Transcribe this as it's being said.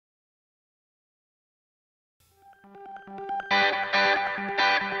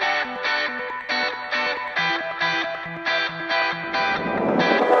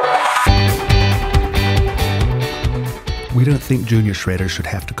We don't think junior shredders should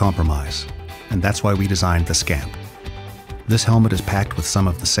have to compromise, and that's why we designed the Scamp. This helmet is packed with some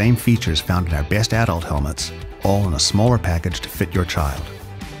of the same features found in our best adult helmets, all in a smaller package to fit your child.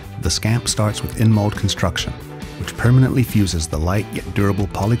 The Scamp starts with in-mold construction, which permanently fuses the light yet durable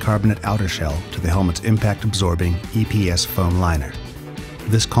polycarbonate outer shell to the helmet's impact-absorbing EPS foam liner.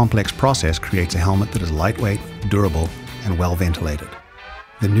 This complex process creates a helmet that is lightweight, durable, and well-ventilated.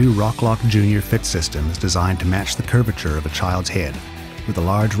 The new RockLock Junior Fit system is designed to match the curvature of a child's head, with a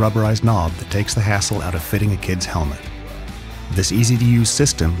large rubberized knob that takes the hassle out of fitting a kid's helmet. This easy-to-use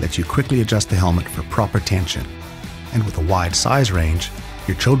system lets you quickly adjust the helmet for proper tension. And with a wide size range,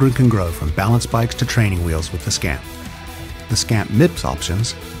 your children can grow from balance bikes to training wheels with the Scamp. The Scamp MIPS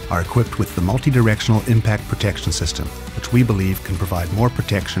options are equipped with the multi-directional impact protection system, which we believe can provide more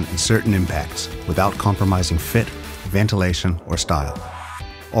protection in certain impacts without compromising fit, ventilation, or style.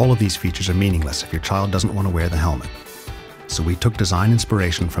 All of these features are meaningless if your child doesn't want to wear the helmet. So we took design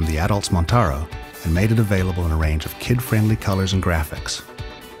inspiration from the adult's Montaro and made it available in a range of kid-friendly colors and graphics.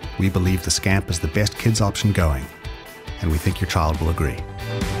 We believe the Scamp is the best kids option going, and we think your child will agree.